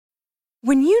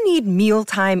When you need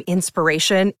mealtime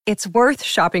inspiration, it's worth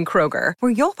shopping Kroger,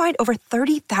 where you'll find over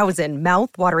 30,000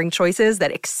 mouth-watering choices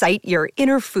that excite your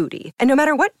inner foodie. And no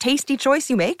matter what tasty choice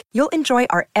you make, you'll enjoy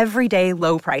our everyday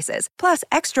low prices, plus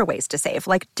extra ways to save,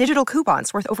 like digital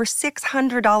coupons worth over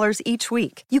 $600 each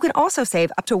week. You can also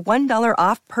save up to $1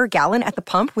 off per gallon at the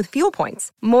pump with fuel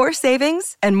points. More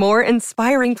savings and more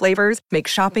inspiring flavors make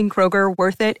shopping Kroger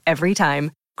worth it every time.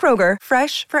 Kroger,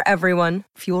 fresh for everyone.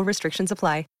 Fuel restrictions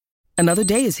apply. Another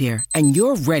day is here, and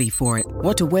you're ready for it.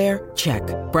 What to wear? Check.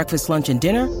 Breakfast, lunch, and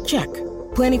dinner? Check.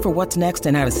 Planning for what's next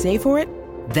and how to save for it?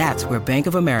 That's where Bank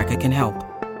of America can help.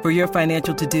 For your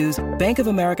financial to-dos, Bank of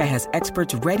America has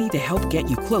experts ready to help get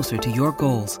you closer to your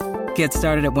goals. Get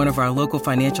started at one of our local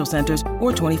financial centers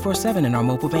or 24/7 in our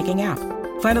mobile banking app.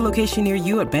 Find a location near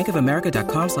you at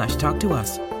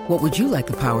bankofamerica.com/talktous. What would you like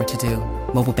the power to do?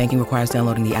 Mobile banking requires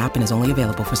downloading the app and is only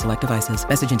available for select devices.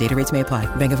 Message and data rates may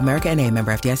apply. Bank of America N.A.,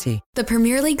 member FDIC. The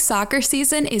Premier League soccer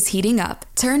season is heating up.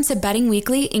 Turn to Betting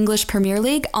Weekly English Premier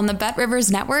League on the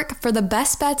BetRivers Network for the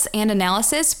best bets and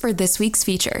analysis for this week's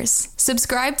features.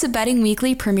 Subscribe to Betting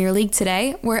Weekly Premier League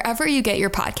today, wherever you get your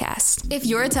podcasts. If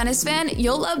you're a tennis fan,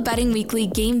 you'll love Betting Weekly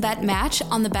Game Bet Match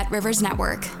on the BetRivers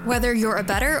Network. Whether you're a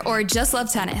bettor or just love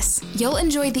tennis, you'll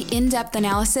enjoy the in-depth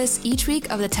analysis each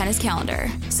week of the tennis calendar.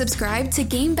 Subscribe to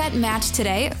Game Bet Match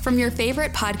today from your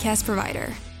favorite podcast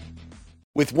provider.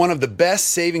 With one of the best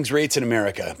savings rates in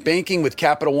America, banking with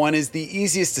Capital One is the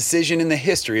easiest decision in the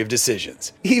history of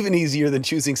decisions. Even easier than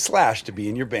choosing Slash to be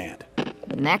in your band.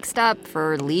 Next up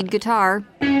for lead guitar.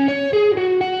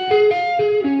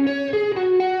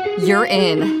 You're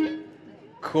in.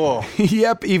 Cool.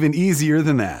 Yep, even easier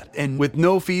than that. And with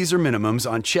no fees or minimums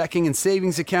on checking and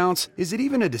savings accounts, is it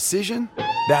even a decision?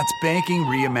 That's banking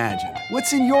reimagined.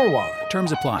 What's in your wallet?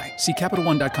 Terms apply. See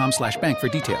CapitalOne.com/bank for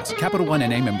details. Capital One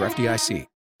N.A. member FDIC.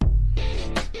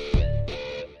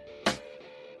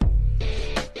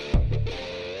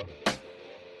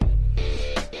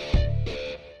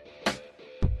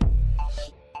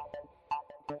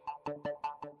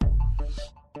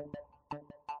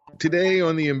 Today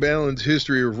on the Imbalanced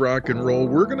History of Rock and Roll,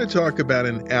 we're going to talk about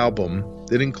an album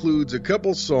that includes a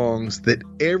couple songs that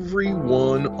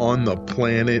everyone on the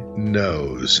planet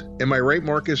knows. Am I right,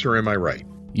 Marcus, or am I right?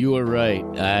 You are right.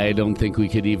 I don't think we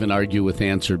could even argue with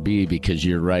answer B because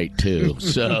you're right, too.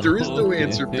 So there is no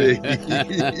answer B.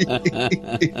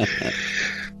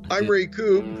 I'm Ray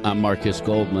Coop. I'm Marcus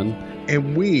Goldman.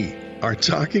 And we are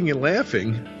talking and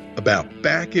laughing about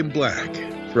Back in Black.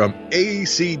 From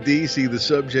AC/DC, the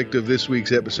subject of this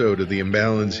week's episode of the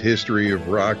Imbalanced History of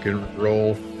Rock and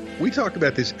Roll. We talk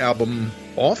about this album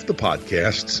off the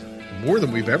podcasts more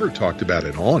than we've ever talked about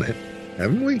it on it,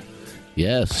 haven't we?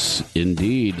 Yes,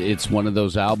 indeed. It's one of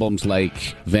those albums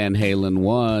like Van Halen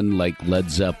 1, like Led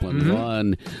Zeppelin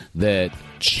 1, that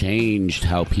changed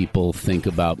how people think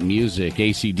about music.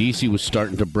 AC/DC was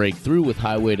starting to break through with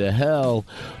Highway to Hell,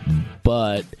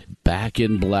 but Back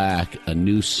in Black, a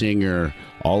new singer,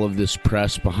 all of this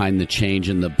press behind the change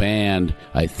in the band,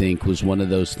 I think was one of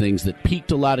those things that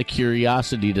piqued a lot of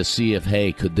curiosity to see if,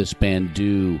 hey, could this band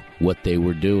do what they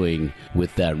were doing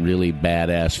with that really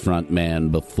badass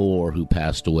frontman before who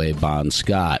passed away, Bon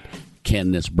Scott?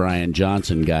 Can this Brian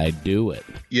Johnson guy do it?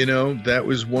 You know, that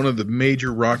was one of the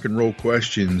major rock and roll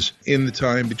questions in the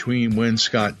time between when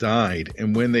Scott died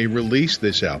and when they released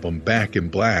this album, Back in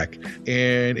Black.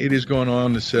 And it has gone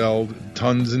on to sell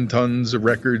tons and tons of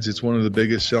records. It's one of the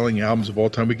biggest selling albums of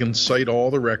all time. We can cite all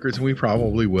the records, and we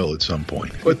probably will at some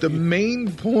point. But the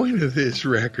main point of this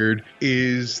record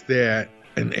is that,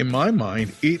 and in my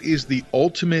mind, it is the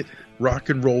ultimate rock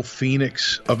and roll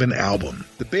phoenix of an album.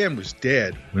 The band was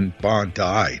dead when Bon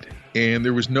died, and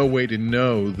there was no way to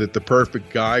know that the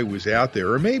perfect guy was out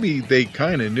there. Or maybe they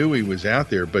kind of knew he was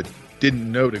out there, but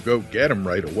didn't know to go get him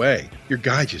right away. Your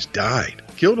guy just died.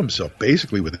 Killed himself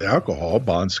basically with alcohol,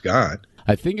 Bon Scott.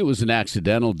 I think it was an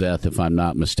accidental death, if I'm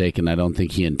not mistaken. I don't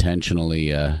think he intentionally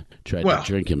tried to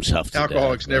drink himself to death.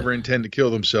 Alcoholics never intend to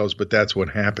kill themselves, but that's what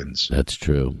happens. That's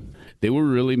true. They were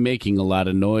really making a lot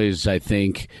of noise. I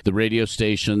think the radio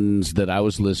stations that I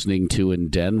was listening to in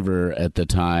Denver at the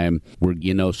time were,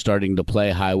 starting to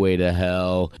play Highway to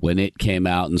Hell when it came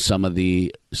out, and some of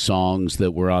the songs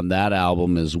that were on that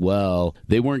album as well.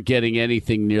 They weren't getting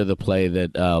anything near the play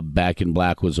that Back in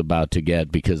Black was about to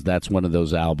get, because that's one of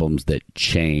those albums that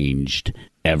changed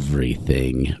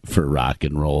everything for rock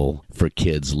and roll, for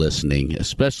kids listening,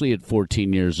 especially at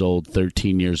 14 years old,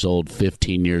 13 years old,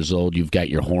 15 years old. You've got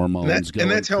your hormones going crazy.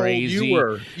 And that's how old you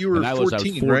were. You were 14, I was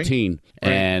 14, right?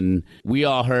 And we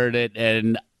all heard it,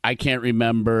 and I can't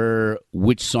remember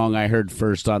which song I heard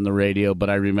first on the radio, but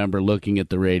I remember looking at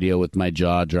the radio with my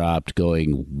jaw dropped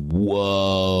going,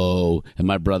 whoa. And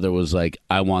my brother was like,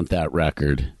 I want that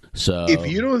record. So if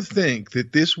you don't think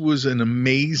that this was an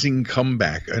amazing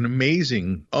comeback, an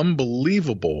amazing,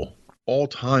 unbelievable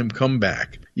all-time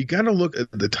comeback, you got to look at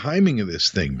the timing of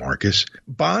this thing, Marcus.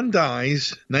 Bond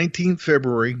dies 19th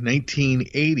February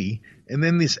 1980, and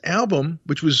then this album,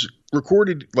 which was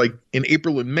recorded like in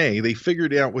April and May, they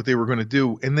figured out what they were going to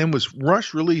do, and then was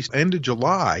rush released end of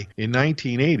July in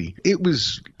 1980. It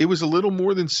was a little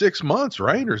more than 6 months,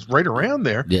 right? Or right around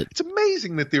there. Yeah. It's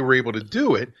amazing that they were able to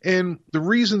do it. And the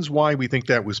reasons why we think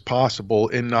that was possible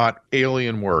and not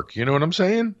alien work. You know what I'm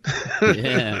saying?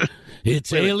 Yeah.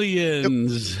 It's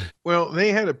aliens. Well,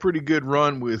 they had a pretty good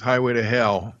run with Highway to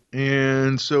Hell.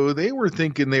 And so they were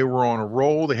thinking they were on a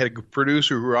roll. They had a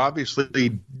producer who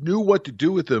obviously knew what to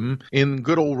do with them in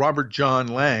good old Robert John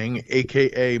Lang,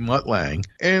 a.k.a. Mutt Lange.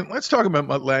 And let's talk about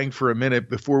Mutt Lange for a minute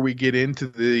before we get into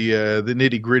the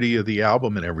nitty-gritty of the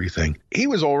album and everything. He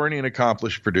was already an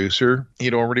accomplished producer.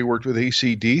 He'd already worked with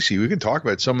AC/DC. We can talk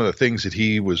about some of the things that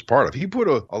he was part of. He put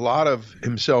a lot of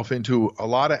himself into a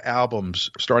lot of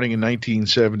albums starting in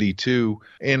 1972,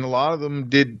 and a lot of them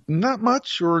did not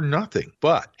much or nothing.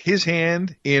 But his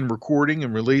hand in recording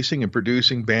and releasing and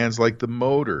producing bands like the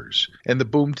Motors and the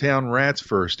Boomtown Rats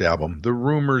first album, the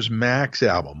Rumors Max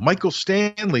album, Michael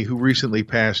Stanley, who recently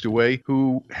passed away,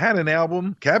 who had an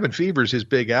album, Cabin Fever's his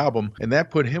big album, and that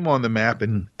put him on the map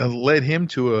and led him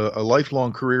to a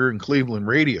lifelong career in Cleveland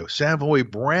radio. Savoy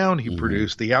Brown, he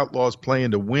produced The Outlaws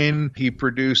Playing to Win. He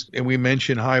produced, and we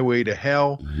mentioned Highway to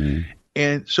Hell.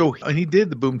 And he did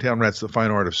the Boomtown Rats, The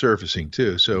Fine Art of Surfacing,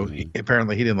 too. So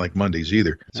apparently he didn't like Mondays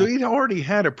either. So he'd already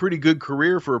had a pretty good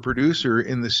career for a producer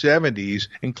in the 70s,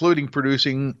 including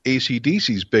producing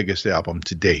AC/DC's biggest album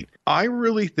to date. I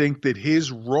really think that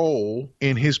his role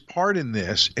and his part in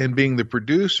this and being the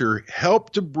producer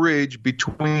helped to bridge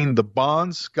between the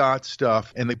Bon Scott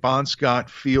stuff and the Bon Scott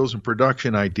feels and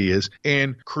production ideas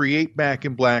and create Back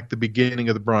in Black the beginning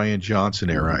of the Brian Johnson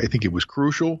era. I think it was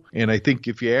crucial, and I think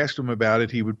if you asked him about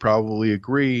it, he would probably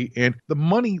agree. And the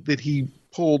money that he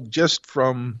pulled just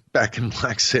from Back in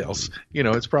Black sales,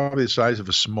 it's probably the size of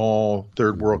a small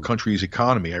third world country's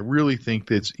economy. I really think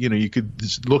that's, you could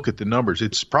just look at the numbers.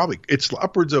 It's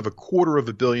upwards of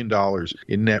 $250 million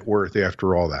in net worth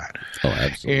after all that. Oh,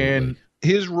 absolutely. And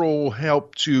his role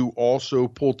helped to also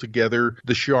pull together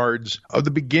the shards of the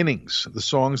beginnings, the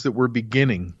songs that were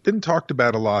beginning. Been talked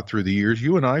about a lot through the years.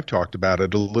 You and I have talked about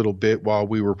it a little bit while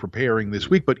we were preparing this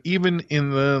week, but even in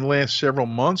the last several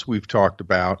months, we've talked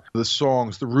about the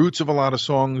songs, the roots of a lot of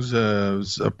songs,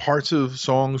 parts of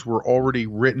songs were already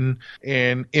written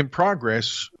and in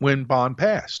progress when Bon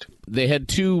passed. They had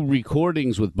 2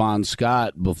 recordings with Bon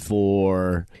Scott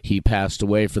before he passed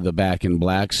away for the Back in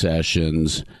Black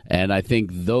sessions, and I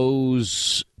think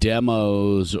those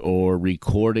demos or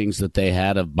recordings that they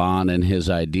had of Bon and his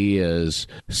ideas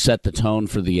set the tone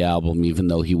for the album, even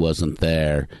though he wasn't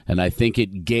there. And I think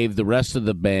it gave the rest of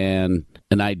the band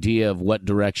an idea of what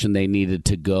direction they needed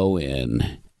to go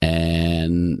in.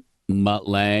 And Mutt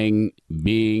Lange,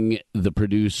 being the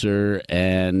producer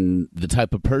and the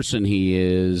type of person he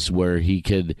is, where he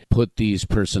could put these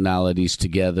personalities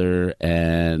together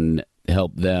and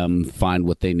help them find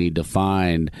what they need to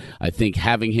find. I think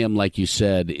having him, like you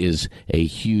said, is a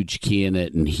huge key in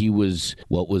it, and he was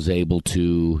what was able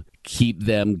to keep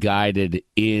them guided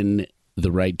in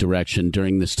the right direction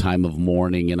during this time of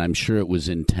mourning, and I'm sure it was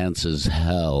intense as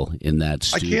hell in that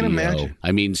studio. I can't imagine.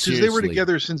 I mean, seriously. Because they were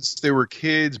together since they were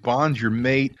kids. Bond's your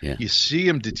mate. Yeah. You see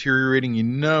him deteriorating. You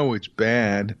know it's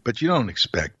bad, but you don't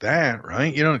expect that,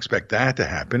 right? You don't expect that to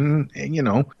happen.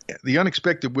 And, the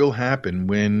unexpected will happen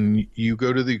when you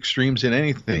go to the extremes in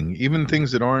anything, even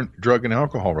things that aren't drug and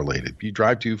alcohol related. If you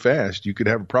drive too fast, you could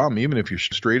have a problem, even if you're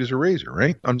straight as a razor,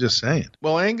 right? I'm just saying.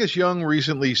 Well, Angus Young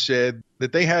recently said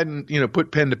that they hadn't,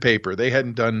 put pen to paper. They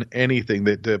hadn't done anything,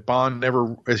 that Bon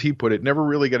never, as he put it, never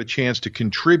really got a chance to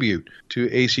contribute to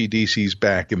AC/DC's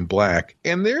Back in Black.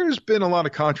 And there's been a lot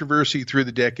of controversy through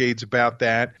the decades about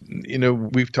that.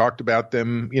 We've talked about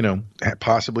them,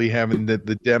 possibly having the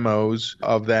demos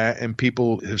of that, and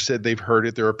people have said they've heard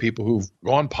it. There are people who've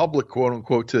gone public, quote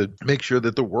unquote, to make sure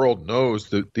that the world knows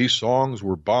that these songs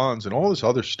were Bon's and all this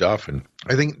other stuff. And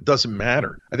I think it doesn't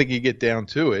matter. I think you get down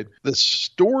to it. The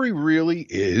story really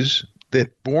is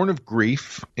that born of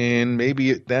grief and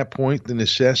maybe at that point the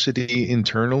necessity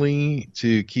internally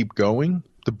to keep going,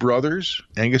 the brothers,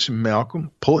 Angus and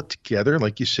Malcolm, pull it together,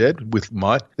 like you said, with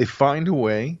Mutt. They find a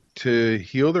way to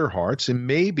heal their hearts, and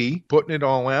maybe putting it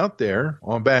all out there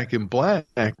on Back in Black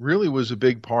really was a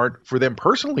big part for them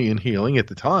personally in healing at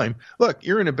the time. Look,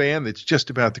 you're in a band that's just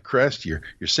about to crest. Your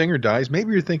singer dies.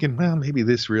 Maybe you're thinking, well, maybe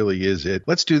this really is it.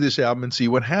 Let's do this album and see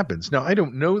what happens. Now, I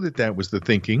don't know that was the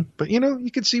thinking, but,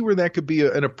 you could see where that could be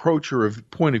an approach or a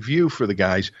point of view for the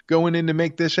guys going in to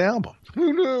make this album.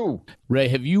 Who knew? Ray,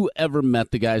 have you ever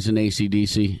met the guys in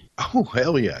AC/DC? Oh,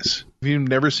 hell yes. Have you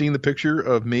never seen the picture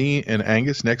of me and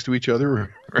Angus next to each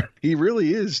other? He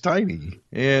really is tiny.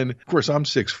 And, of course, I'm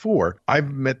 6'4".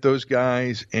 I've met those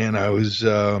guys, and I was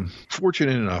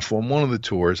fortunate enough on one of the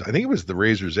tours, I think it was the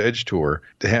Razor's Edge tour,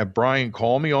 to have Brian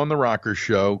call me on the Rocker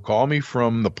Show, call me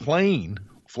from the plane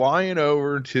flying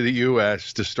over to the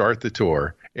U.S. to start the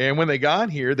tour. And when they got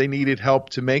here, they needed help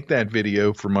to make that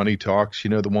video for Money Talks,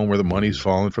 the one where the money's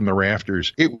falling from the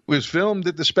rafters. It was filmed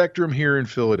at the Spectrum here in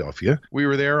Philadelphia. We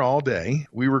were there all day.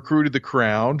 We recruited the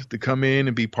crowd to come in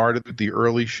and be part of the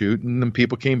early shoot, and then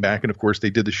people came back, and of course they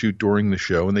did the shoot during the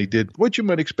show, and they did what you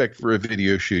might expect for a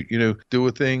video shoot. Do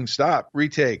a thing, stop,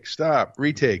 retake,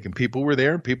 and people were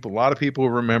there, and a lot of people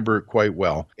remember it quite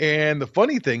well. And the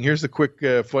funny thing, here's the quick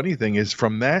funny thing, is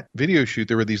from that video shoot,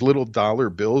 there were these little dollar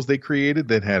bills they created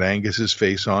that had Angus's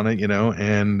face on it,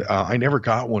 and I never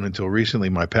got one until recently.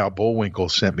 My pal Bullwinkle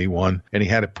sent me one, and he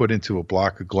had it put into a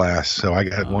block of glass. So I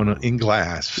got one in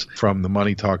glass from the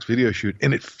Money Talks video shoot,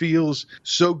 and it feels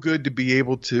so good to be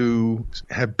able to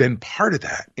have been part of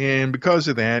that. And because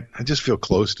of that, I just feel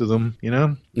close to them,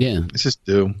 Yeah. It's just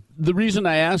do. The reason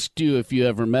I asked you if you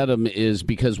ever met them is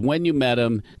because when you met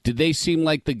them, did they seem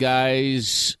like the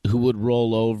guys who would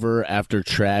roll over after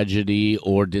tragedy,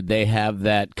 or did they have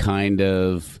that kind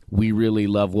of, we really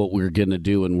love what we're going to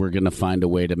do and we're going to find a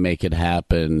way to make it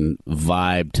happen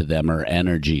vibe to them or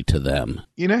energy to them?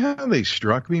 You know how they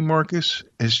struck me, Marcus?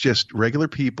 As just regular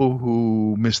people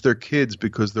who miss their kids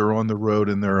because they're on the road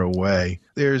and they're away.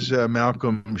 There's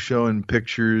Malcolm showing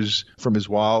pictures from his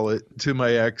wallet to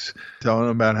my ex, telling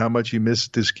him about how much he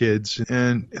missed his kids.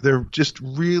 And they're just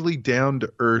really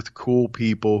down-to-earth, cool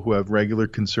people who have regular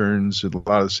concerns, a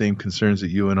lot of the same concerns that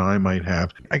you and I might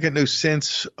have. I got no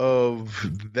sense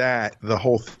of that, the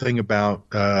whole thing about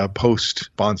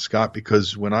post-Bon Scott,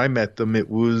 because when I met them, it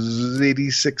was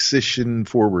 86-ish and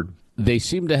forward. They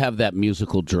seem to have that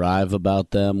musical drive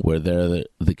about them where they're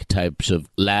the types of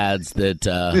lads that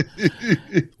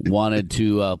wanted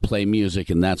to play music,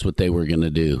 and that's what they were going to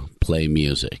do, play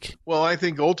music. Well, I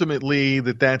think ultimately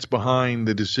that's behind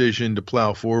the decision to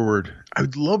plow forward. I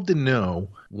would love to know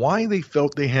why they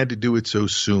felt they had to do it so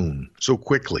soon, so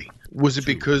quickly. Was it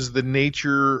because the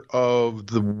nature of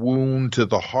the wound to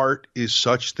the heart is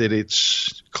such that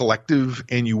it's collective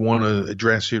and you want to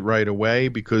address it right away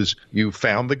because you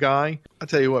found the guy? I'll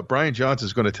tell you what, Brian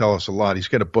Johnson's going to tell us a lot. He's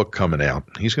got a book coming out.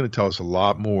 He's going to tell us a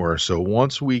lot more. So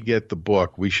once we get the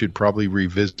book, we should probably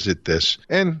revisit this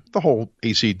and the whole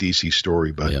AC/DC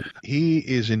story. But He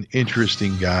is an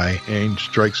interesting guy and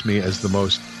strikes me as the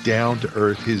most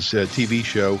down-to-earth. His TV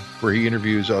show where he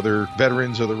interviews other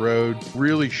veterans of the road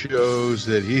really shows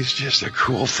that he's just a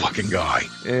cool fucking guy.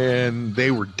 And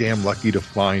they were damn lucky to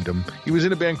find him. He was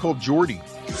in a band called Geordie.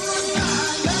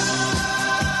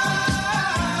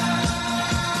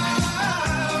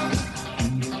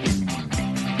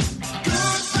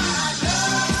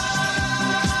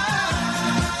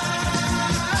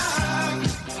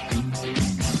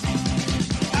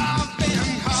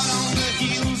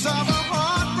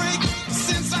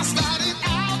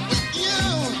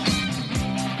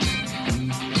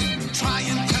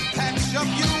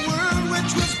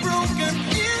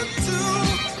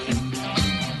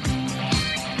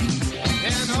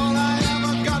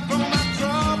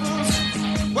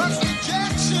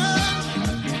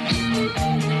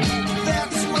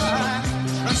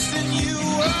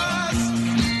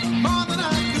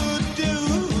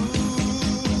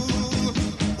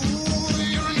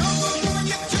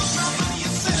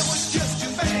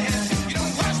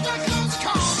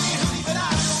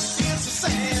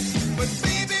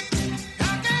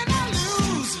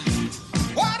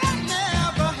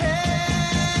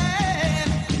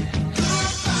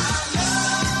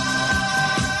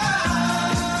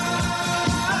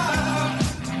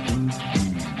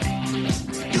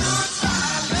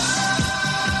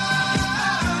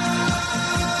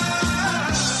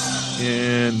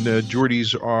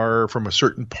 Geordies are from a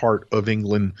certain part of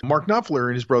England. Mark Knopfler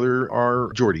and his brother are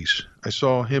Geordies. I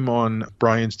saw him on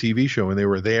Brian's TV show, and they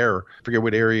were there. I forget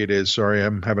what area it is. Sorry,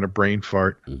 I'm having a brain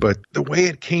fart. But the way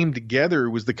it came together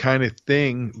was the kind of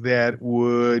thing that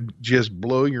would just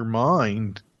blow your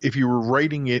mind if you were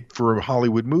writing it for a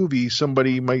Hollywood movie,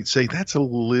 somebody might say that's a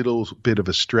little bit of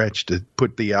a stretch to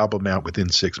put the album out within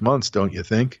 6 months, don't you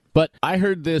think? But I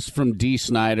heard this from Dee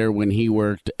Snider when he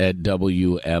worked at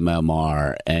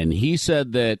WMMR, and he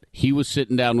said that he was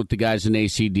sitting down with the guys in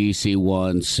AC/DC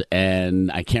once,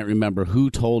 and I can't remember who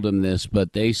told him this,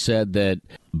 but they said that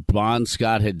Bon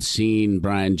Scott had seen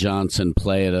Brian Johnson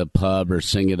play at a pub or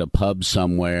sing at a pub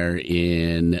somewhere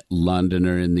in London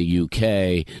or in the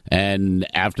UK, and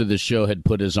after the show had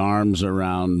put his arms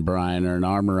around Brian or an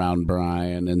arm around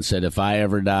Brian and said, if I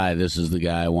ever die, this is the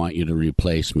guy I want you to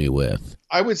replace me with.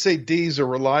 I would say Dee's a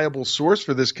reliable source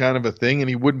for this kind of a thing, and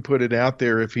he wouldn't put it out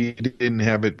there if he didn't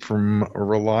have it from a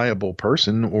reliable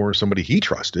person or somebody he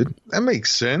trusted. That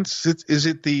makes sense. Is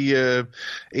it the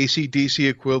AC/DC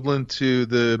equivalent to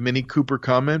the Mini Cooper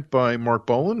comment by Mark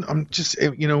Bolan? I'm just,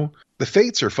 the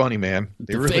fates are funny, man.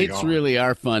 They really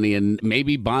are funny, and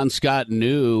maybe Bon Scott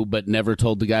knew but never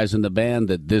told the guys in the band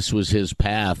that this was his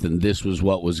path and this was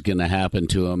what was going to happen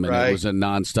to him, and It was a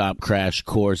nonstop crash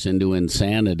course into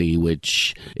insanity,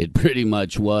 which it pretty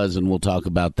much was, and we'll talk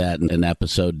about that in an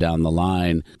episode down the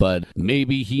line. But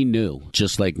maybe he knew,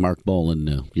 just like Mark Bolan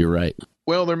knew. You're right.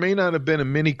 Well, there may not have been a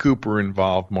Mini Cooper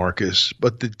involved, Marcus,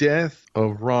 but the death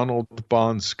of Ronald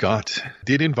Bon Scott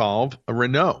did involve a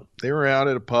Renault. They were out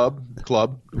at a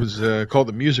club. It was called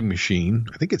the Music Machine.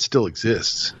 I think it still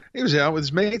exists. He was out with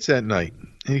his mates that night,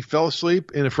 and he fell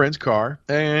asleep in a friend's car,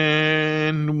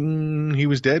 and he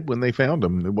was dead when they found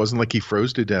him. It wasn't like he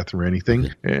froze to death or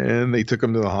anything, and they took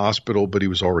him to the hospital, but he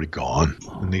was already gone.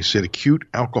 And they said acute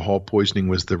alcohol poisoning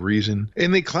was the reason,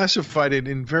 and they classified it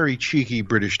in very cheeky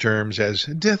British terms as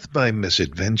death by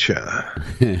misadventure.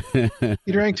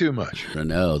 He drank too much.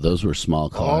 No, those were small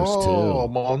cars, too. Oh,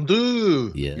 mon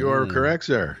Dieu. Yeah. You are correct,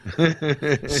 sir.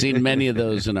 Seen many of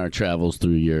those in our travels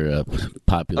through Europe.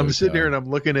 Popular. I'm sitting here and I'm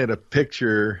looking at a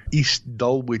picture, East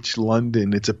Dulwich,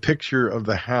 London. It's a picture of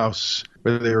the house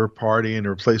where they were partying,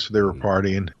 or a place where they were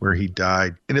partying, where he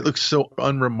died. And it looks so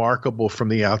unremarkable from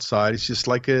the outside. It's just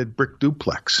like a brick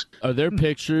duplex. Are there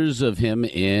pictures of him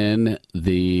in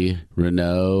the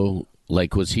Renault?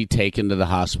 Like, was he taken to the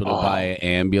hospital by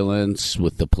ambulance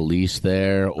with the police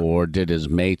there, or did his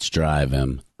mates drive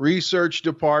him? Research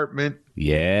department.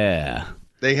 Yeah.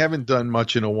 They haven't done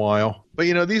much in a while. But,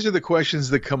 these are the questions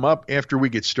that come up after we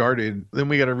get started. Then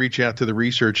we got to reach out to the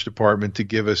research department to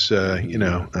give us,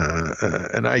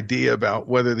 an idea about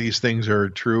whether these things are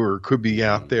true or could be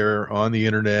out there on the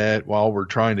internet while we're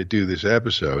trying to do this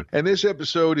episode. And this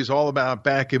episode is all about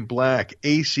Back in Black,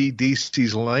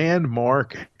 AC/DC's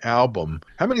landmark album.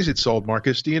 How many has it sold,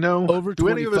 Marcus? Do you know? Do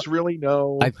any of us really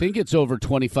know? I think it's over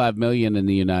 25 million in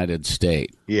the United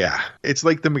States. Yeah. It's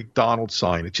like the McDonald's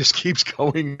sign. It just keeps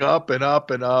going up and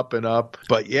up and up and up.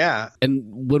 But yeah.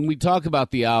 And when we talk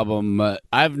about the album,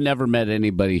 I've never met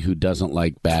anybody who doesn't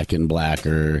like Back in Black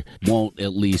or won't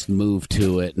at least move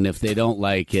to it. And if they don't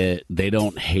like it, they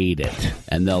don't hate it.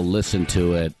 And they'll listen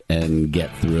to it and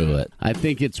get through it. I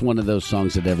think it's one of those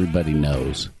songs that everybody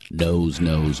knows. Knows.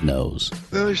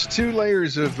 There's two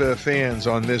layers of fans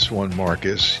on this one,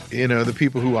 Marcus. The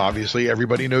people who obviously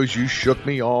everybody knows You Shook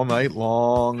Me All Night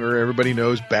Long, or everybody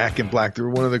knows Back in Black. They're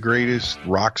one of the greatest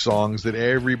rock songs that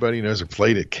everybody knows. I've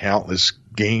played at countless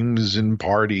games and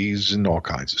parties and all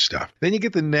kinds of stuff. Then you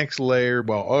get the next layer.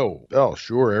 Well,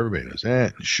 sure, everybody knows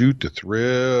that. Shoot to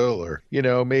Thrill, or,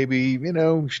 maybe,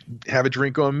 Have a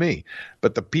Drink on Me.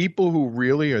 But the people who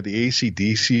really are the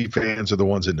AC/DC fans are the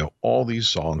ones that know all these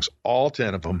songs, all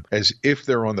 10 of them, as if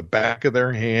they're on the back of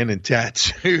their hand and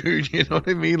tattooed. You know what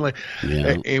I mean?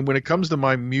 And when it comes to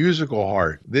my musical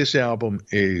heart, this album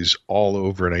is all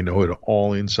over it. I know it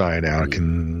all inside out. I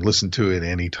can listen to it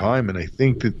anytime. And I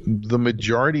think that the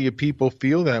majority of people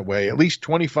feel that way. At least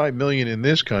 25 million in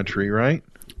this country, right?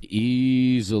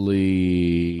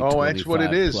 Easily. Oh, that's what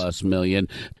it is. Plus million.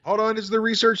 Hold on, it's the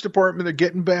research department. They're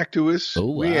getting back to us. Oh,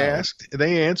 wow. We asked.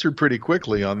 They answered pretty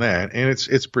quickly on that, and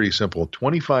it's pretty simple.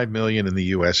 25 million in the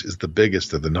U.S. is the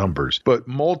biggest of the numbers, but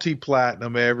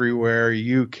multi-platinum everywhere: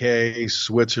 UK,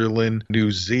 Switzerland,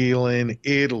 New Zealand,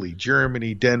 Italy,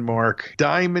 Germany, Denmark,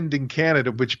 diamond in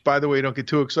Canada. Which, by the way, don't get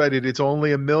too excited. It's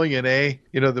only 1 million, eh?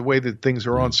 The way that things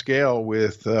are on scale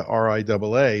with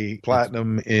RIAA.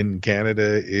 Platinum in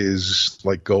Canada is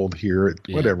like gold here.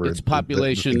 Whatever. It's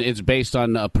population. It's based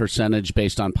on a percentage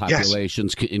based on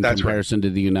populations in comparison to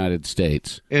the United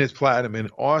States. And it's platinum in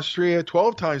Austria,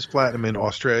 12 times platinum in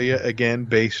Australia, again,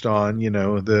 based on,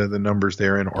 the numbers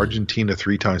there. In Argentina,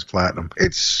 3 times platinum.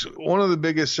 It's one of the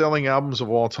biggest selling albums of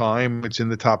all time. It's in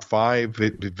the top 5.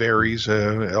 It varies.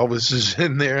 Elvis is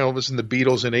in there. Elvis and the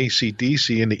Beatles and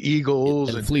AC/DC and the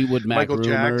Eagles and Fleetwood Mac Michael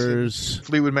Rumors. Jackson,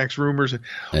 Fleetwood Mac's Rumors.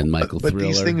 And Michael But Thriller.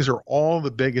 these things are all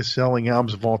the biggest selling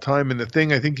albums of all time. And the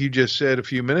thing I think you just said a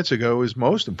few minutes ago is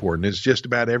most important. It's just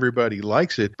about everybody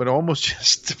likes it, but almost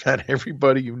just about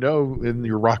everybody in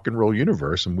your rock and roll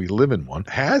universe, and we live in one,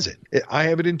 has it. I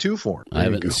have it in 2 forms. I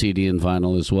have it in CD and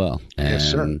vinyl as well. And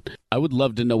yes, sir. I would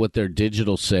love to know what their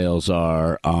digital sales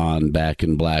are on Back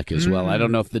in Black as well. I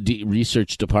don't know if the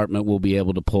research department will be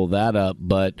able to pull that up,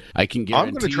 but I can guarantee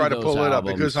I'm going to try to pull it up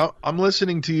because I'm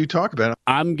listening to you talk about it.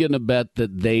 I'm going to bet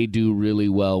that they do really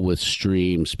well with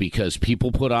streams because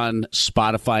people put on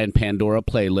Spotify and Pandora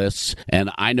playlists,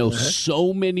 and I know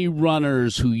so many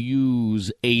runners who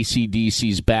use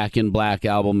AC/DC's Back in Black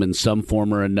album in some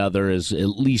form or another as at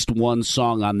least one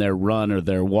song on their run or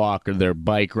their walk or their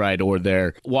bike ride or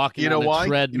their walking on a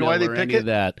treadmill or any of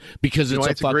that, because it's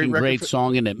a fucking great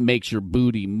song and it makes your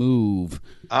booty move.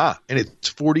 And it's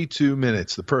 42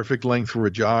 minutes, the perfect length for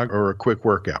a jog or a quick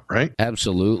workout, right?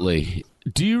 Absolutely.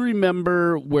 Do you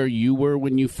remember where you were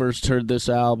when you first heard this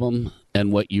album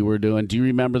and what you were doing? Do you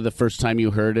remember the first time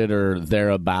you heard it or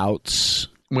thereabouts?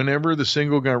 Whenever the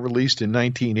single got released in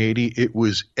 1980, it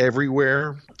was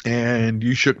everywhere, and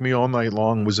You Shook Me All Night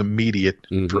Long was immediate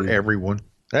for everyone.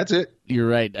 That's it. You're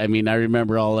right. I mean, I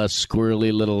remember all us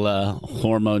squirrely little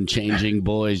hormone-changing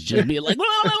boys just being like,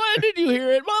 did you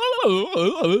hear it?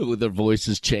 With their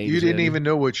voices changing. You didn't even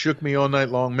know what Shook Me All Night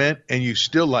Long meant, and you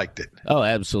still liked it. Oh,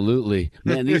 absolutely.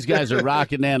 Man, these guys are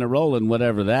rocking and rolling,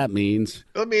 whatever that means.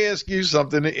 Let me ask you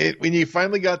something. When you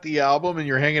finally got the album and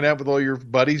you're hanging out with all your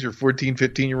buddies, your 14,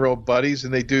 15-year-old buddies,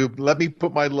 and they do, Let Me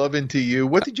Put My Love Into You,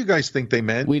 what did you guys think they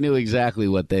meant? We knew exactly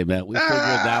what they meant. We figured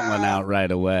that one out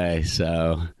right away,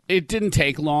 so... It didn't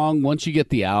take long. Once you get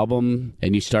the album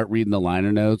and you start reading the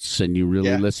liner notes and you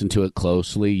really listen to it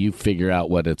closely, you figure out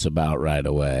what it's about right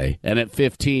away. And at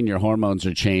 15, your hormones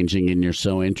are changing and you're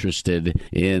so interested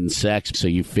in sex, so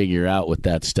you figure out what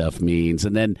that stuff means.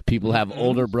 And then people have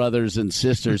older brothers and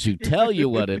sisters who tell you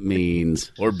what it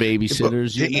means, or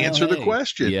babysitters. To answer the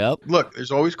question. Yep. Look,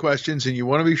 there's always questions, and you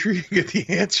want to be sure you get the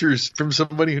answers from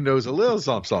somebody who knows a little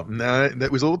something. Now, that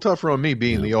was a little tougher on me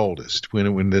being the oldest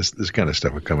when this kind of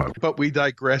stuff would come up. But we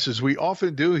digress, as we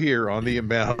often do here on the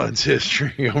Imbalanced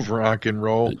History of Rock and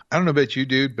Roll. I don't know about you,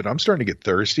 dude, but I'm starting to get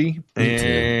thirsty,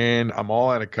 and I'm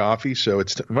all out of coffee, so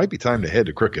it might be time to head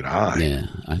to Crooked Eye. Yeah,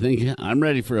 I think I'm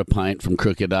ready for a pint from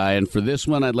Crooked Eye, and for this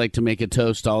one, I'd like to make a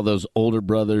toast to all those older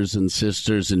brothers and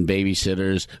sisters and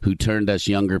babysitters who turned us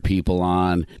younger people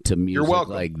on to music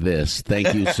like this.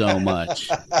 Thank you so much.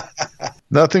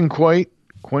 Nothing quite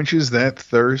quenches that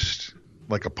thirst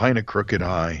like a pint of Crooked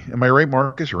Eye. Am I right,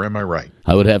 Marcus, or am I right?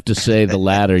 I would have to say the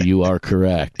latter. You are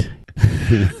correct.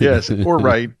 Yes, or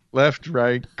right. Left,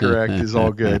 right, correct is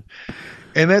all good.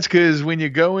 And that's because when you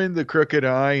go into Crooked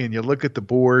Eye and you look at the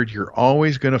board, you're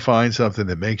always going to find something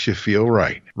that makes you feel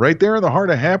right. Right there in the heart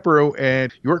of Hatboro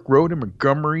at York Road in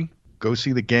Montgomery, go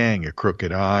see the gang at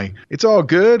Crooked Eye. It's all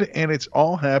good, and it's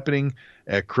all happening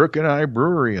at Crooked Eye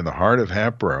Brewery in the heart of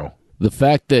Hatboro. The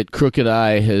fact that Crooked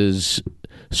Eye has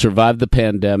survived the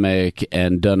pandemic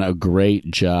and done a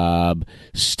great job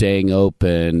staying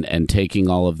open and taking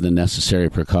all of the necessary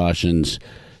precautions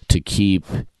to keep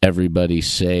everybody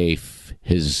safe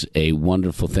is a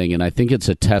wonderful thing. And I think it's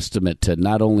a testament to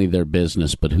not only their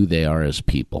business, but who they are as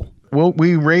people. Well,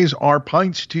 we raise our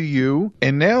pints to you,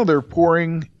 and now they're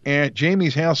pouring at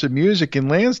Jamie's House of Music in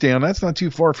Lansdowne. That's not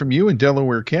too far from you in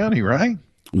Delaware County, right?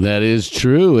 That is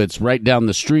true. It's right down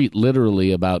the street,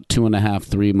 literally about 2.5,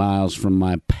 3 miles from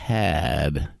my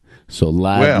pad. So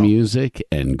live music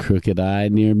and Crooked Eye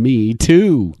near me,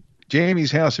 too.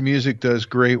 Jamie's House of Music does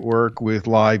great work with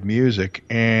live music,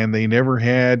 and they never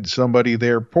had somebody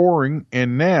there pouring,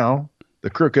 and now the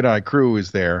Crooked Eye crew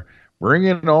is there,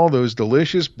 bringing all those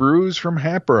delicious brews from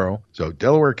Hatboro. So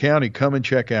Delaware County, come and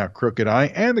check out Crooked Eye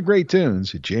and the great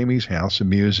tunes at Jamie's House of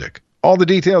Music. All the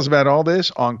details about all this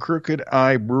on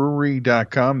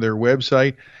crookedeyebrewery.com, their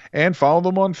website, and follow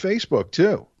them on Facebook,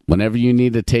 too. Whenever you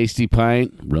need a tasty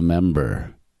pint,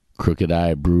 remember, Crooked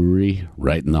Eye Brewery,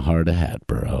 right in the heart of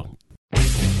Hatboro.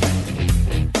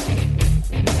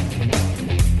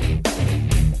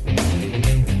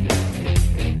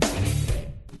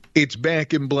 It's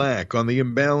Back in Black on the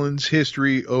Imbalanced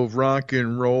History of Rock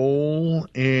and Roll.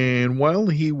 And while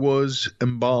he was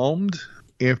embalmed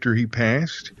after he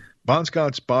passed, Bon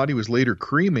Scott's body was later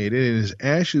cremated and his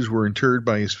ashes were interred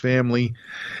by his family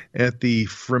at the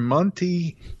Fremont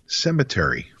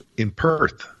Cemetery in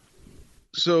Perth.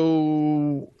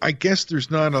 So I guess there's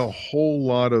not a whole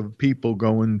lot of people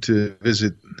going to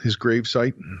visit his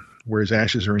gravesite where his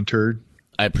ashes are interred.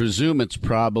 I presume it's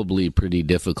probably pretty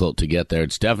difficult to get there.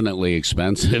 It's definitely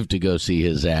expensive to go see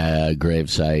his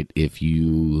gravesite if you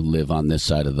live on this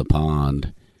side of the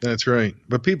pond. That's right.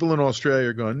 But people in Australia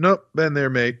are going, nope, been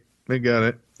there, mate. They got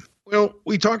it. Well,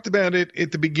 we talked about it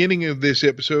at the beginning of this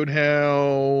episode,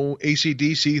 how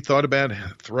AC/DC thought about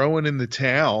throwing in the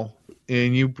towel.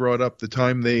 And you brought up the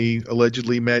time they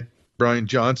allegedly met Brian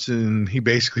Johnson. He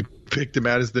basically picked him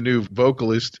out as the new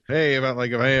vocalist. Hey, about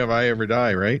like if I ever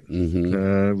die, right?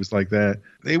 Mm-hmm. It was like that.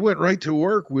 They went right to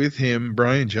work with him,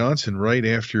 Brian Johnson, right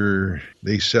after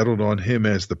they settled on him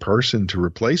as the person to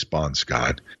replace Bon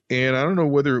Scott. And I don't know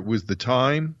whether it was the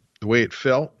time, the way it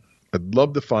felt. I'd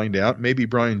love to find out. Maybe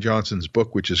Brian Johnson's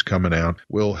book, which is coming out,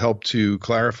 will help to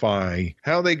clarify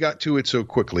how they got to it so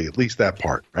quickly, at least that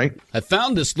part, right? I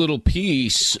found this little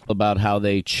piece about how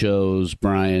they chose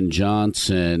Brian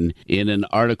Johnson in an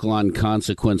article on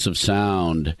Consequence of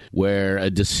Sound, where a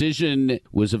decision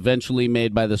was eventually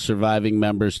made by the surviving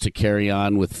members to carry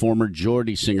on with former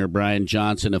Geordie singer Brian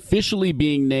Johnson officially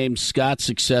being named Scott's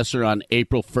successor on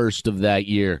April 1st of that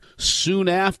year. Soon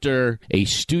after, a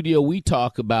studio we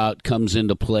talk about comes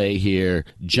into play here.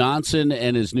 Johnson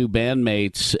and his new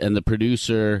bandmates and the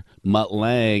producer Mutt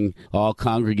Lange all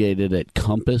congregated at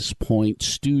Compass Point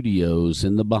Studios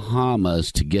in the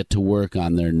Bahamas to get to work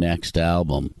on their next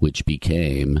album, which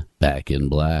became Back in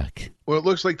Black. Well, it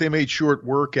looks like they made short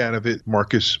work out of it,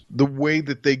 Marcus. The way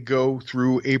that they go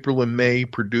through April and May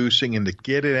producing and to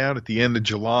get it out at the end of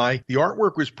July, the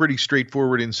artwork was pretty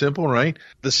straightforward and simple, right?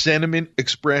 The sentiment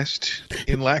expressed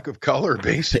in lack of color,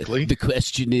 basically. The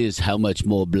question is, how much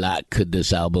more black could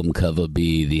this album cover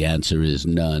be? The answer is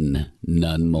none.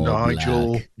 None more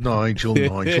black. Nigel,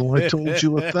 I told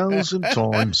you 1,000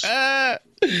 times.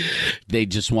 They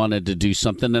just wanted to do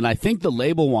something, and I think the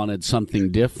label wanted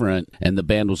something different, and the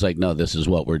band was like, no, this is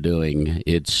what we're doing.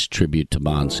 It's tribute to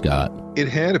Bon Scott. It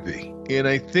had to be. And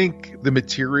I think the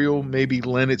material maybe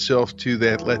lent itself to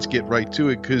that, let's get right to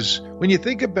it, because when you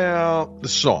think about the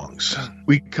songs,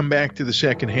 we come back to the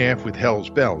second half with Hell's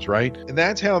Bells, right? And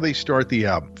that's how they start the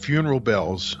album, Funeral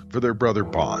Bells for their brother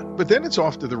Bon. But then it's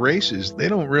off to the races. They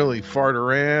don't really fart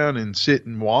around and sit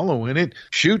and wallow in it.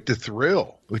 Shoot the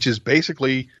Thrill, which is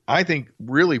basically, I think,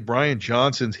 really Brian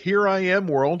Johnson's Here I Am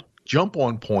World jump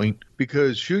on point,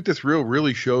 because Shoot the Thrill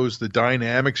really shows the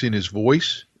dynamics in his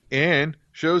voice and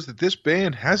shows that this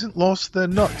band hasn't lost their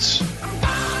nuts.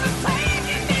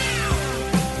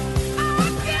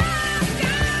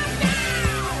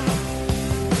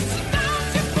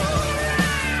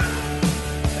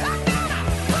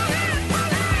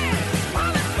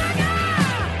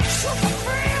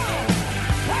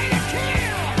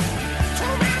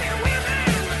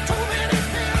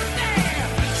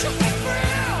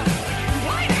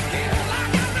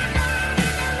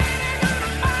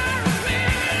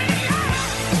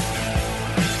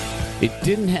 It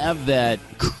didn't have that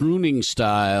crooning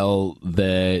style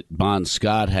that Bon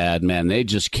Scott had, man. They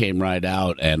just came right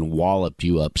out and walloped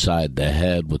you upside the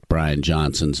head with Brian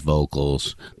Johnson's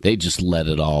vocals. They just let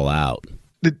it all out.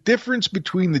 The difference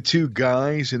between the two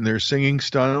guys in their singing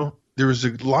style, there was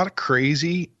a lot of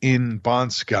crazy in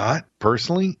Bon Scott,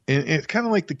 personally, and it's kind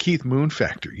of like the Keith Moon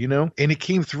factor, you know? And it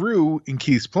came through in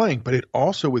Keith's playing, but it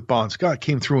also, with Bon Scott,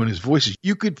 came through in his voices.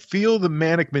 You could feel the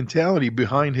manic mentality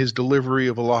behind his delivery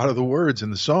of a lot of the words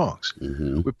in the songs.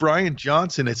 Mm-hmm. With Brian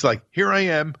Johnson, it's like, here I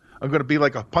am. I'm going to be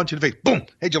like a punch in the face. Boom.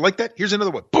 Hey, did you like that? Here's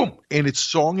another one. Boom. And it's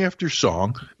song after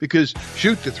song, because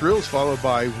Shoot the Thrill is followed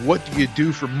by What Do You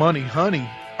Do for Money, Honey?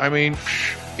 I mean,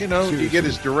 you know, seriously, you get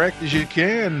as direct as you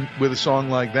can with a song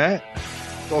like that.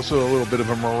 It's also a little bit of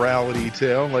a morality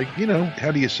tale. Like, you know, how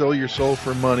do you sell your soul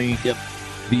for money? Yep.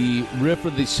 The riff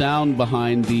or the sound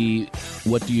behind the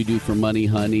What Do You Do for Money,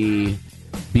 Honey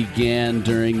began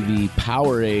during the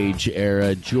Power Age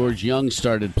era. George Young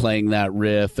started playing that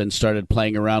riff and started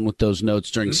playing around with those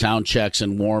notes during sound checks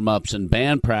and warm-ups and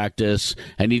band practice,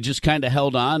 and he just kind of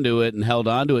held on to it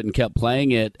and kept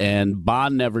playing it, and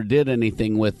Bon never did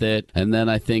anything with it. And then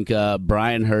I think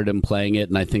Brian heard him playing it,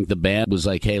 and I think the band was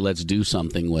like, hey, let's do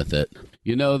something with it.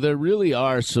 You know, there really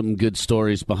are some good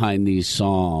stories behind these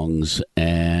songs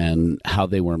and how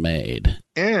they were made.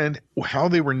 And how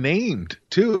they were named,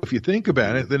 too, if you think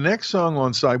about it. The next song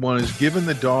on side one is Giving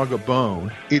the Dog a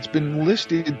Bone. It's been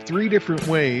listed 3 different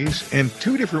ways and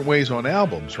 2 different ways on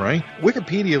albums, right?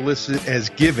 Wikipedia lists it as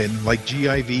given, like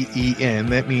G-I-V-E-N.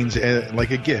 That means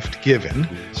like a gift, given.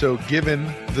 So giving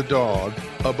the dog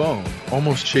a bone,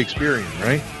 almost Shakespearean,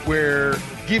 right? Where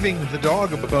giving the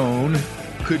dog a bone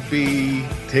could be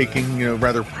taken,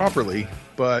 rather properly.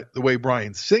 But the way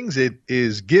Brian sings it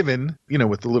is given,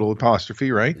 with the little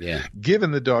apostrophe, right? Yeah.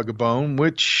 Giving the dog a bone,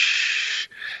 which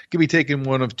can be taken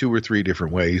one of 2 or 3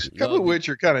 different ways. A couple of which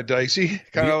are kind of dicey.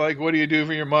 Kind of like, what do you do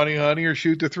for your money, honey, or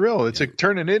shoot the thrill? It's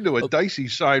turning into a dicey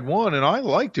side one, and I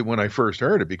liked it when I first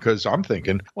heard it because I'm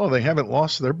thinking, well, they haven't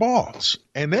lost their balls.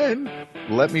 And then,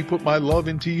 Let Me Put My Love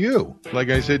Into You. Like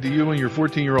I said to you and your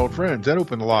 14-year-old friends, that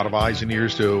opened a lot of eyes and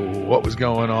ears to what was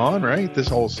going on, right? This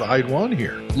whole side one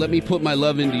here. Let Me Put My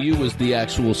Love Into You was the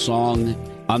actual song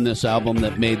on this album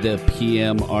that made the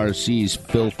PMRC's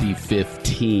Filthy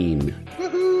 15.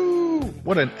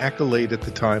 What an accolade at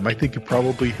the time. I think it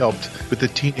probably helped with the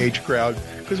teenage crowd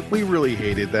because we really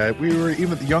hated that. We were,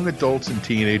 even the young adults and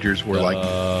teenagers were like,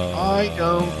 I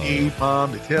don't need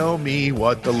mom to tell me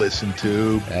what to listen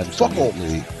to.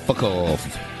 Absolutely. Fuck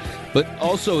off. But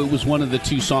also, it was one of the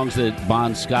 2 songs that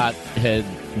Bon Scott had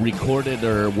recorded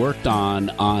or worked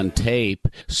on tape.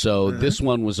 So this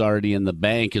one was already in the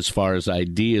bank as far as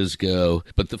ideas go.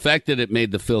 But the fact that it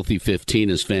made the Filthy 15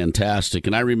 is fantastic.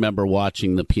 And I remember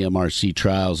watching the PMRC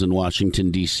trials in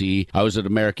Washington, D.C. I was at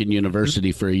American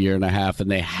University for a year and a half, and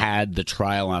they had the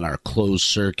trial on our closed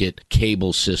circuit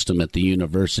cable system at the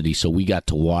university. So we got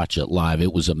to watch it live.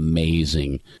 It was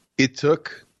amazing. It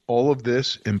took all of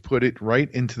this and put it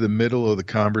right into the middle of the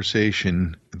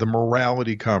conversation, the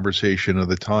morality conversation of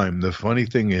the time. The funny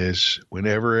thing is,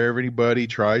 whenever everybody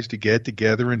tries to get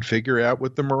together and figure out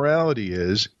what the morality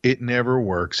is, it never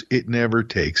works. It never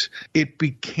takes. It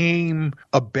became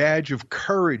a badge of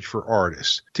courage for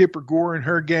artists. Tipper Gore and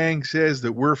her gang says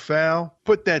that we're foul.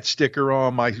 Put that sticker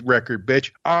on my record,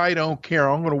 bitch. I don't care.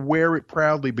 I'm going to wear it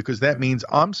proudly because that means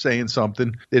I'm saying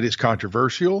something that is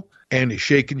controversial and is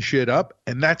shaking shit up.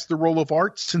 And that's the role of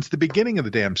art since the beginning of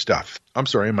the damn stuff. I'm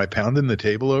sorry, am I pounding the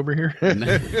table over here?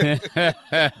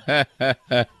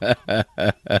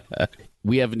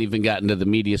 We haven't even gotten to the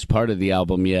meatiest part of the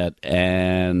album yet.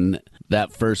 And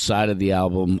that first side of the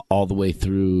album all the way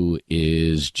through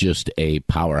is just a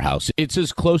powerhouse. It's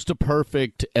as close to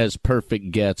perfect as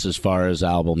perfect gets as far as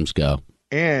albums go.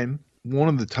 And one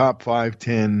of the top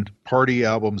 5-10 party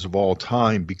albums of all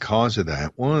time because of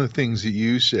that. One of the things that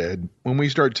you said when we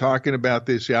started talking about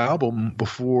this album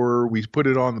before we put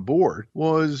it on the board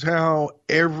was how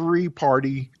every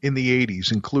party in the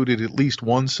 80s included at least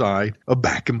one side of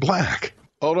Back in Black.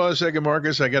 Hold on a second,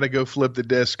 Marcus. I got to go flip the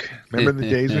disc. Remember the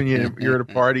days when you're at a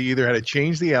party, you either had to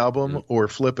change the album or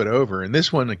flip it over. And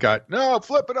this one, it got, no,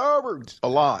 flip it over a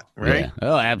lot, right? Yeah.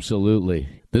 Oh, absolutely.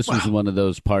 This was one of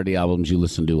those party albums you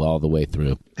listen to all the way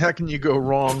through. How can you go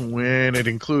wrong when it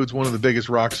includes one of the biggest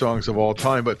rock songs of all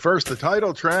time? But first, the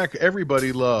title track,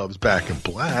 everybody loves Back in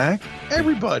Black.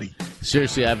 Everybody.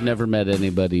 Seriously, I've never met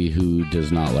anybody who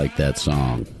does not like that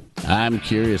song. I'm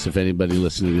curious if anybody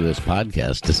listening to this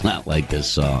podcast does not like this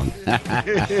song.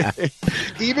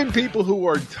 Even people who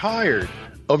are tired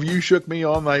of You Shook Me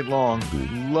All Night Long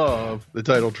love the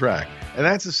title track. And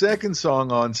that's the second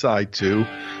song on side 2.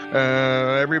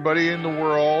 Everybody in the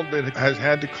world that has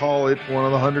had to call it one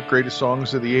of the 100 greatest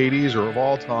songs of the 80s or of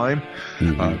all time.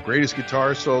 Greatest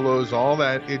guitar solos, all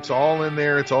that. It's all in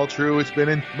there. It's all true. It's been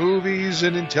in movies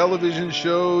and in television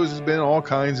shows. It's been all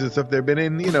kinds of stuff. They've been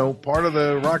in, part of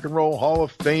the Rock and Roll Hall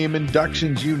of Fame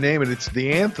inductions, you name it. It's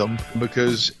the anthem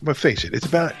because, but face it, it's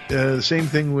about the same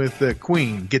thing with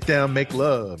Queen. Get down, make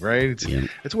love, right?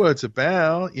 It's what it's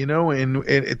about, and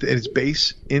it's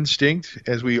bass instinct,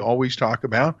 as we always talk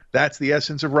about. That's the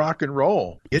essence of rock and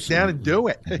roll. Get down and do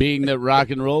it. Being that rock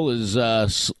and roll is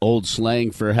old slang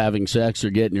for having sex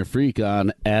or getting your freak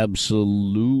on,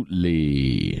 absolutely.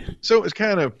 So it's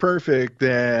kind of perfect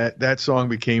that song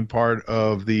became part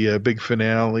of the big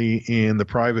finale in the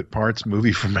Private Parts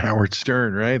movie from Howard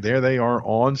Stern, right? There they are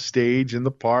on stage in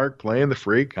the park playing the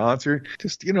Freak concert.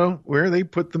 Just, where they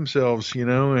put themselves, and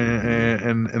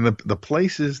the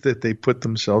places that they put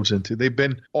themselves into. They've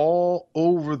been all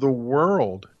over the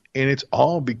world. And it's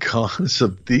all because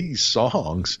of these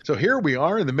songs. So here we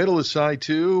are in the middle of side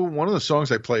 2. One of the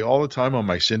songs I play all the time on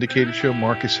my syndicated show,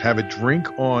 Marcus, Have a Drink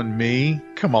on Me.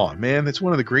 Come on, man. That's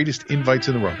one of the greatest invites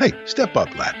in the world. Hey, step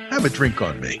up, lad. Have a drink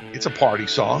on me. It's a party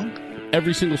song.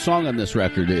 every single song on this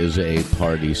record is a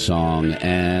party song,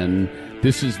 and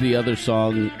this is the other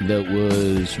song that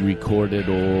was recorded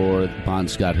or Bon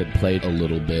Scott had played a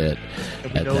little bit.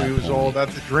 And we know he was all about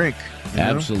the drink.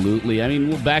 Absolutely. I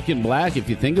mean, Back in Black, if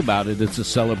you think about it, it's a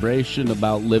celebration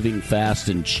about living fast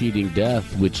and cheating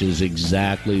death, which is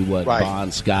exactly what Bon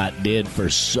Scott did for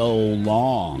so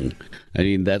long. I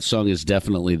mean, that song is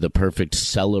definitely the perfect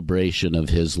celebration of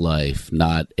his life,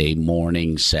 not a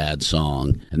mourning, sad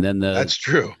song. And then That's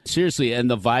true. Seriously, and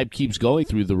the vibe keeps going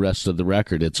through the rest of the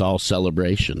record. It's all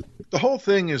celebration. The whole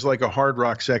thing is like a hard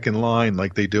rock second line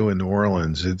like they do in New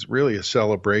Orleans. It's really a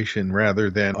celebration rather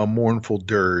than a mournful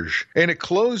dirge. And it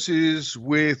closes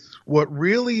with what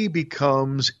really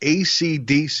becomes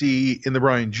AC/DC in the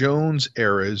Brian Jones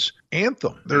era's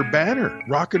anthem, their banner.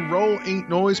 Rock and roll ain't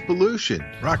noise pollution.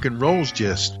 Rock and roll's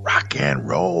just rock and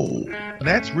roll. And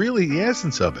that's really the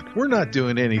essence of it. We're not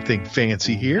doing anything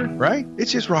fancy here, right?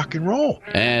 It's just rock and roll.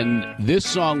 And this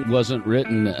song wasn't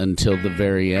written until the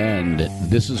very end.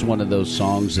 This is one of those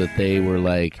songs that they were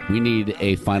like, we need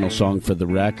a final song for the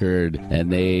record.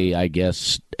 And they, I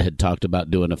guess, had talked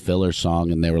about doing a filler song,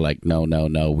 and they were like, no,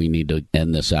 we need to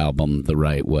end this album the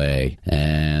right way.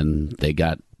 And they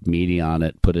got meaty on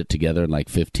it, put it together in like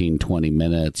 15-20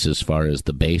 minutes as far as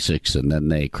the basics, and then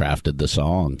they crafted the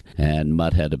song. And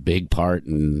Mutt had a big part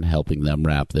in helping them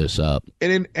wrap this up.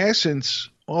 And in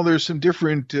essence, well, there's some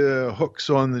different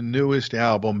hooks on the newest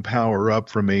album, Power Up,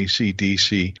 from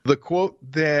AC/DC. The quote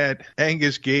that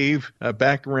Angus gave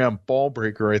back around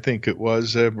Ballbreaker, I think it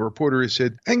was, a reporter has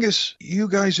said, Angus, you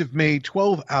guys have made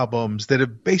 12 albums that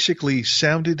have basically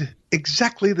sounded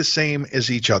exactly the same as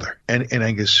each other. And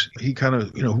Angus, he kind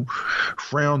of,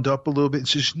 frowned up a little bit and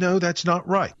says, no, that's not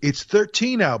right. It's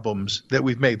 13 albums that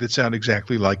we've made that sound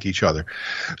exactly like each other.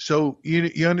 So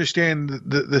you understand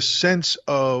the sense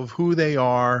of who they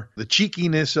are, the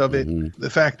cheekiness of it, the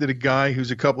fact that a guy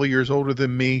who's a couple of years older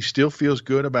than me still feels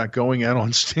good about going out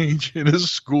on stage in a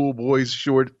schoolboy's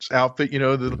shorts outfit,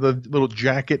 the little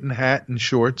jacket and hat and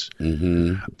shorts.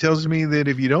 Tells me that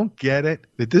if you don't get it,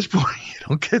 at this point, you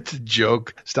don't get the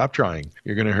joke, stop trying.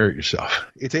 You're going to hurt yourself.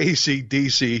 It's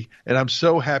AC/DC, and I'm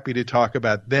so happy to talk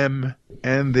about them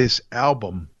and this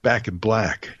album, Back in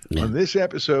Black. On this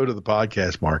episode of the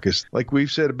podcast, Marcus, like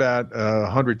we've said about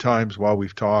 100 times while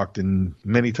we've talked, and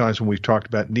many times when we've talked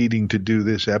about needing to do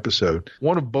this episode,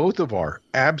 one of both of our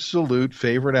absolute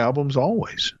favorite albums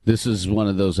always. This is one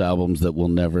of those albums that will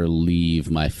never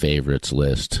leave my favorites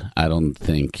list. I don't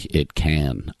think it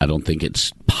can. I don't think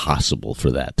it's possible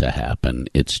for that to happen.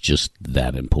 It's just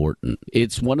that important.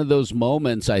 It's one of those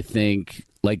moments, I think,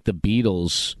 like the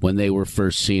Beatles when they were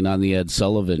first seen on the Ed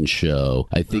Sullivan Show.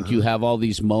 I think you have all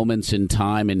these moments in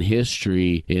time and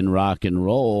history in rock and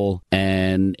roll,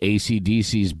 and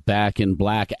AC/DC's Back in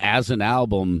Black as an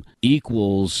album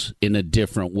equals in a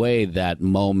different way that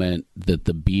moment that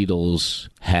the Beatles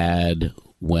had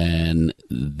when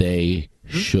they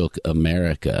shook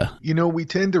America. We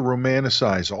tend to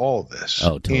romanticize all of this.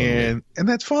 Oh, totally. And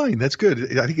that's fine. That's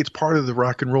good. I think it's part of the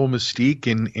rock and roll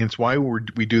mystique, and it's why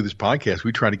we do this podcast.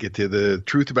 We try to get to the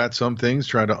truth about some things,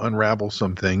 try to unravel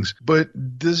some things.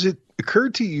 But does it occur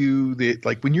to you that,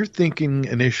 like, when you're thinking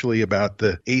initially about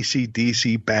the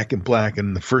AC/DC Back in Black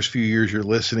and the first few years you're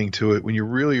listening to it, when you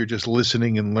really are just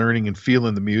listening and learning and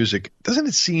feeling the music, doesn't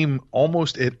it seem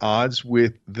almost at odds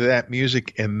with that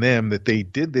music and them that they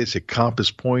did this at Compass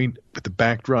Point with the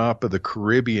backdrop of the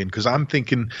Caribbean? Because I'm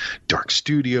thinking dark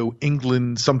studio,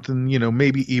 England, something,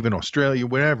 maybe even Australia,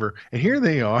 whatever. And here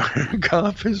they are,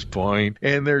 Compass Point,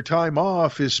 and their time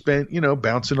off is spent,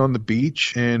 bouncing on the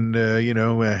beach and,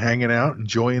 hanging out,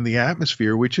 enjoying the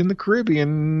atmosphere, which in the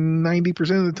Caribbean,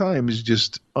 90% of the time is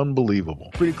just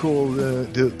unbelievable. Pretty cool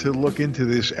to look into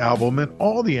this album and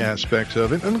all the aspects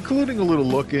of it, including a little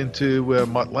look into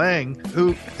Mutt Lange,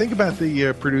 who, think about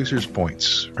the producer's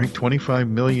points, right? 25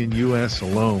 million U.S.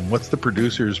 alone. What's the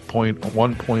producer's point?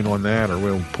 1 point on that, or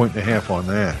 1.5 points on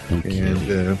that? Okay.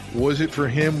 And was it for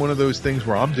him one of those things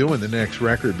where I'm doing the next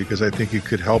record because I think it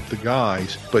could help the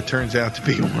guys, but turns out to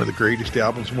be one of the greatest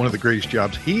albums, one of the greatest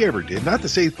jobs he ever did. Not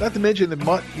to mention that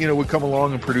Mutt, would come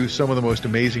along and produce some of the most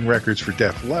amazing records for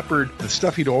Def Leppard, the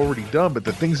stuff he'd already done, but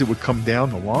the things that would come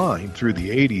down the line through the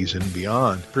 80s and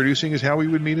beyond. Producing is how he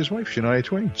would meet his wife, Shania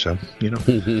Twain. So,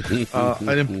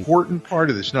 an important part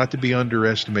of this, not to be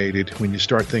underestimated when you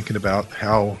start thinking about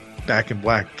how Back in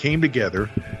Black came together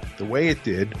the way it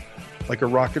did, like a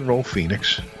rock and roll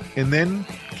phoenix, and then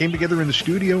came together in the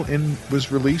studio and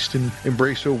was released and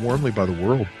embraced so warmly by the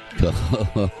world.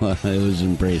 It was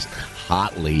embraced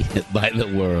hotly by the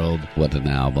world. What an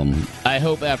album. I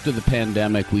hope after the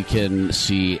pandemic we can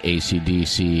see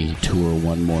AC/DC tour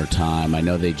one more time. I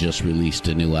know they just released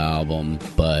a new album,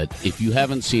 but if you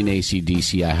haven't seen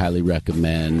AC/DC, I highly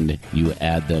recommend you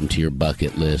add them to your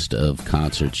bucket list of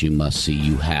concerts you must see.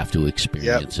 You have to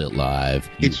experience it live.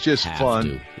 It's just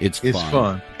fun. It's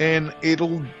fun. And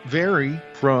it'll vary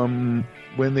from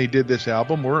when they did this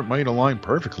album, or it might align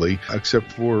perfectly,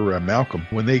 except for Malcolm.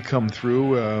 When they come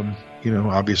through,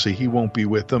 obviously he won't be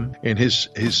with them, and his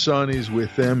son is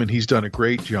with them, and he's done a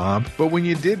great job. But when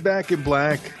you did Back in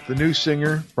Black, the new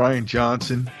singer, Brian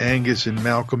Johnson, Angus and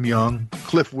Malcolm Young,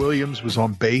 Cliff Williams was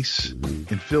on bass,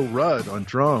 and Phil Rudd on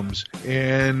drums.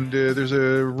 And there's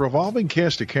a revolving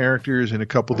cast of characters in a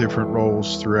couple different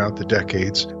roles throughout the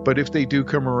decades. But if they do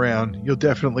come around, you'll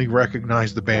definitely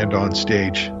recognize the band on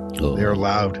stage. Oh. They're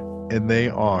loud, and they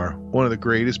are one of the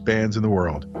greatest bands in the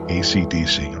world,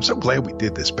 AC/DC. I'm so glad we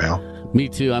did this, pal. Me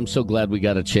too. I'm so glad we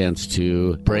got a chance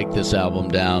to break this album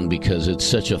down because it's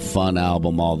such a fun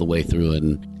album all the way through,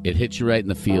 and it hits you right in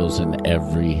the feels in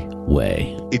every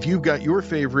way. If you've got your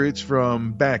favorites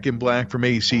from Back in Black from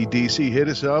AC/DC, hit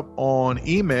us up on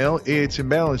email. It's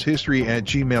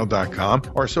imbalancehistory@gmail.com.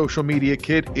 Our social media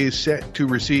kit is set to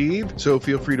receive, so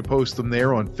feel free to post them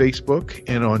there on Facebook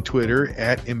and on Twitter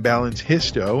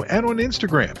 @ImbalanceHisto and on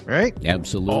Instagram, right?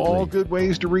 Absolutely. All good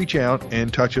ways to reach out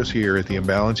and touch us here at the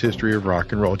Imbalance History of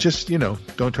Rock and Roll. Just,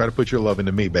 don't try to put your love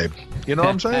into me, babe. You know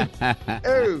what I'm saying?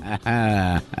 Oh.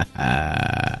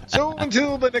 So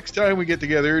until the next time we get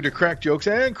together to crack jokes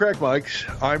and crack mics,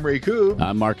 I'm Ray Koob.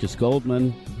 I'm Marcus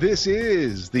Goldman. This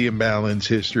is the Imbalance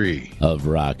History of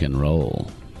Rock and Roll.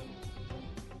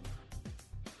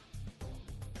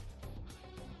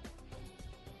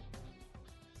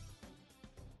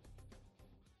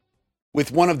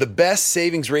 With one of the best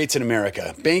savings rates in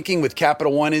America, banking with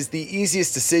Capital One is the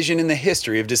easiest decision in the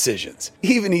history of decisions.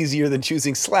 Even easier than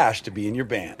choosing Slash to be in your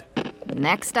band.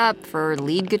 Next up for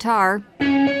lead guitar.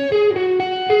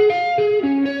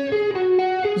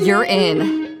 You're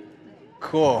in.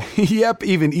 Cool. Yep,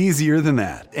 even easier than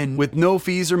that. And with no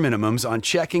fees or minimums on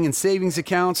checking and savings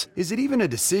accounts, is it even a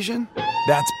decision?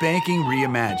 That's banking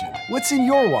reimagined. What's in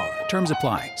your wallet? Terms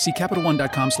apply. See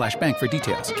CapitalOne.com/bank for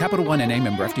details. Capital One N.A.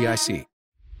 member FDIC.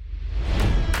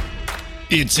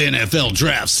 It's NFL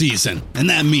draft season, and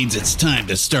that means it's time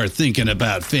to start thinking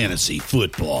about fantasy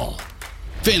football.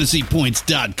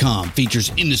 FantasyPoints.com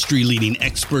features industry-leading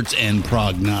experts and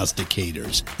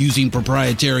prognosticators using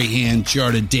proprietary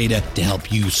hand-charted data to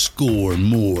help you score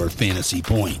more fantasy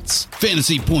points.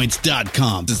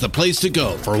 FantasyPoints.com is the place to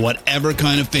go for whatever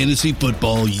kind of fantasy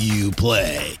football you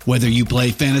play. Whether you play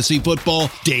fantasy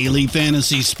football, daily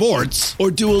fantasy sports,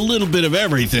 or do a little bit of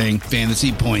everything,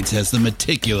 Fantasy Points has the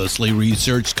meticulously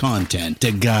researched content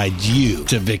to guide you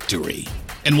to victory.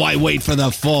 And why wait for the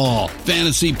fall?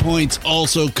 Fantasy Points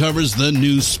also covers the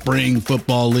new spring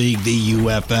football league, the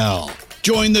UFL.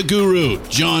 Join the guru,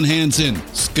 John Hansen,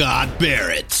 Scott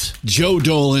Barrett, Joe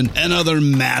Dolan, and other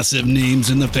massive names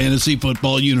in the fantasy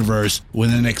football universe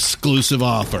with an exclusive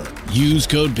offer. Use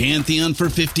code Pantheon for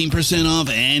 15% off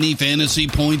any Fantasy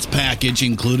Points package,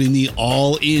 including the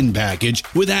all-in package,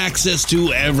 with access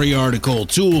to every article,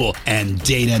 tool, and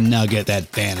data nugget that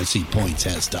Fantasy Points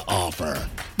has to offer.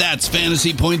 That's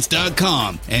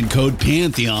FantasyPoints.com and code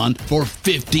Pantheon for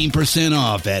 15%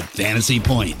 off at Fantasy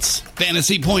Points.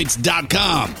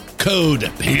 FantasyPoints.com,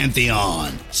 code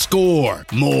Pantheon. Score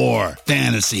more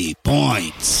fantasy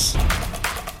points.